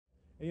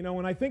You know,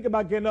 when I think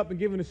about getting up and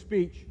giving a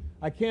speech,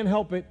 I can't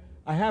help it.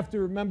 I have to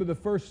remember the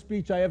first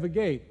speech I ever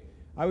gave.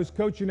 I was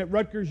coaching at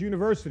Rutgers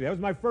University. That was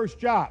my first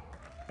job.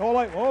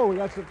 Oh,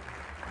 that's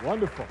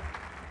wonderful.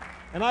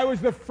 And I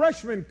was the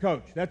freshman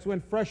coach. That's when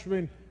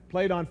freshmen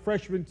played on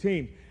freshman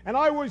teams. And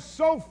I was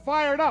so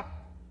fired up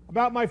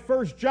about my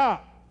first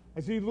job.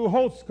 I see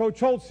Coach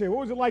Holtz here. What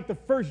was it like the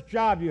first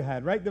job you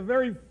had, right? The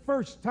very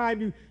first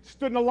time you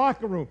stood in the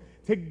locker room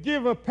to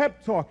give a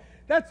pep talk.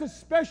 That's a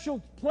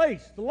special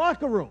place, the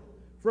locker room,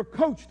 for a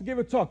coach to give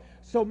a talk.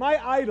 So my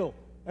idol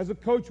as a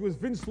coach was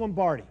Vince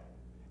Lombardi.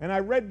 And I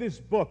read this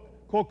book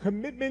called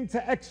Commitment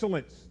to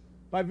Excellence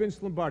by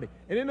Vince Lombardi.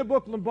 And in the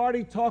book,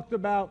 Lombardi talked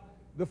about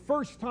the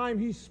first time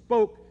he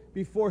spoke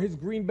before his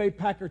Green Bay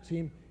Packer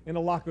team in a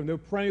locker room. They were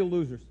perennial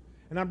losers.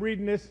 And I'm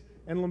reading this,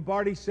 and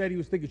Lombardi said he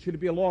was thinking, should it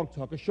be a long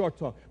talk, a short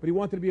talk? But he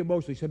wanted to be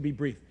emotional. He said, be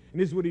brief.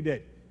 And this is what he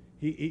did.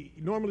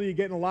 Normally you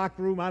get in a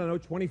locker room, I don't know,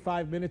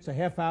 25 minutes, a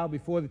half hour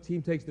before the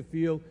team takes the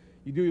field.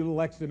 You do your little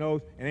X and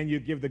O's, and then you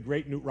give the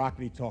great Newt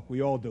Rockety talk.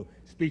 We all do.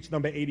 Speech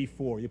number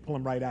 84. You pull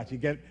them right out. You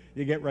get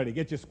ready.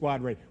 Get your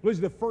squad ready. Well, this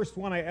is the first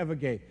one I ever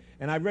gave.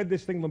 And I read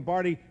this thing,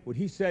 Lombardi, what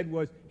he said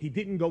was he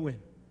didn't go in.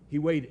 He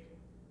waited.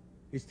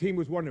 His team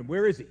was wondering,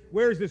 where is he?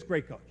 Where is this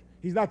great coach?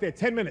 He's not there.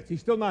 10 minutes.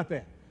 He's still not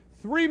there.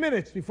 3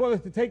 minutes before they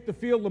have to take the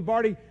field,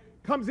 Lombardi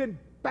comes in,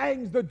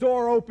 bangs the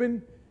door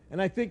open, and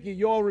I think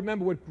you all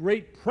remember what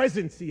great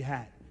presence he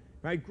had,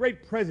 right?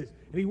 Great presence.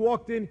 And he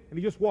walked in, and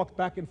he just walked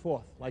back and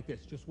forth like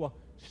this, just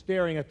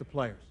staring at the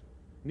players.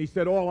 And he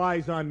said, all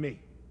eyes on me.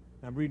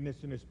 And I'm reading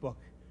this in this book,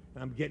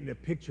 and I'm getting a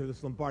picture of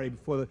this Lombardi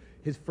before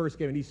his first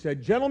game. And he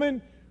said,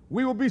 gentlemen,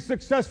 we will be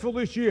successful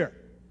this year.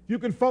 You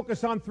can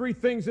focus on 3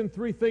 things and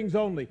 3 things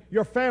only: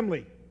 your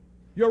family,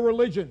 your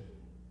religion,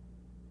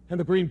 and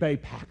the Green Bay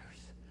Packers.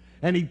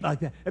 And he like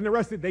that. And the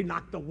rest of it, they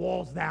knocked the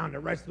walls down. The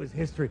rest was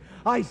history.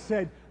 I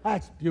said,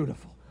 that's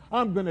beautiful.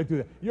 I'm going to do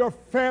that. Your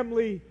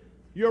family,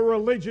 your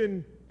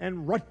religion,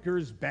 and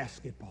Rutgers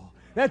basketball.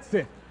 That's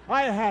it.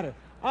 I had it.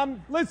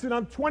 Listen,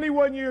 I'm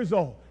 21 years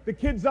old. The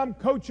kids I'm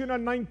coaching are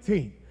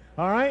 19.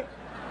 All right?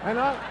 And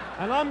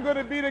I'm going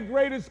to be the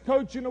greatest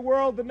coach in the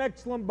world, the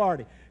next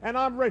Lombardi. And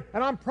I'm ready.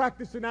 And I'm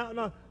practicing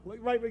out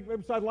right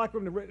beside the locker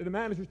room. The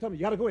manager's telling me,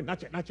 you got to go in.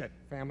 Not yet, not yet.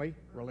 Family,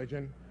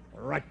 religion,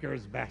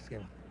 Rutgers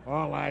basketball.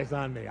 All eyes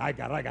on me. I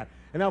got it.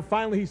 And now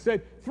finally he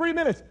said, 3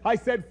 minutes. I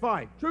said,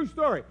 fine. True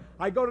story.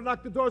 I go to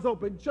knock the doors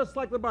open, just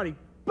like Lombardi.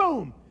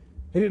 Boom!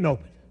 It didn't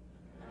open.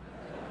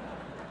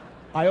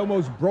 I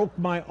almost broke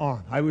my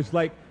arm. I was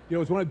like, it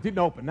was when it didn't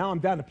open. Now I'm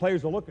down. The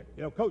players are looking.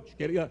 Coach,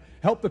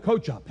 help the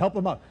coach up. Help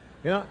him up.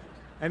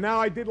 And now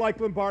I did like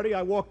Lombardi.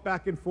 I walked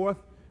back and forth,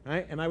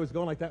 right? And I was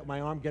going like that with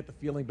my arm, get the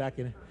feeling back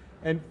in it.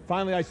 And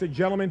finally I said,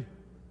 gentlemen,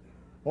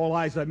 all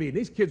eyes on me.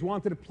 These kids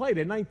wanted to play.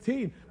 They're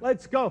 19.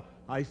 Let's go.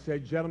 I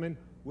said, gentlemen,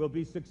 we'll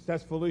be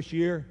successful this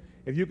year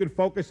if you can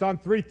focus on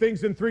 3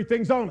 things and 3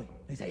 things only.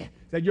 They said, yeah.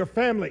 I said, your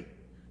family,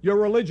 your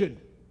religion,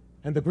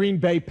 and the Green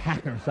Bay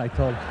Packers, I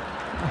told them.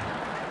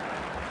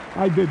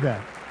 I did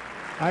that.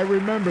 I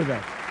remember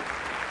that.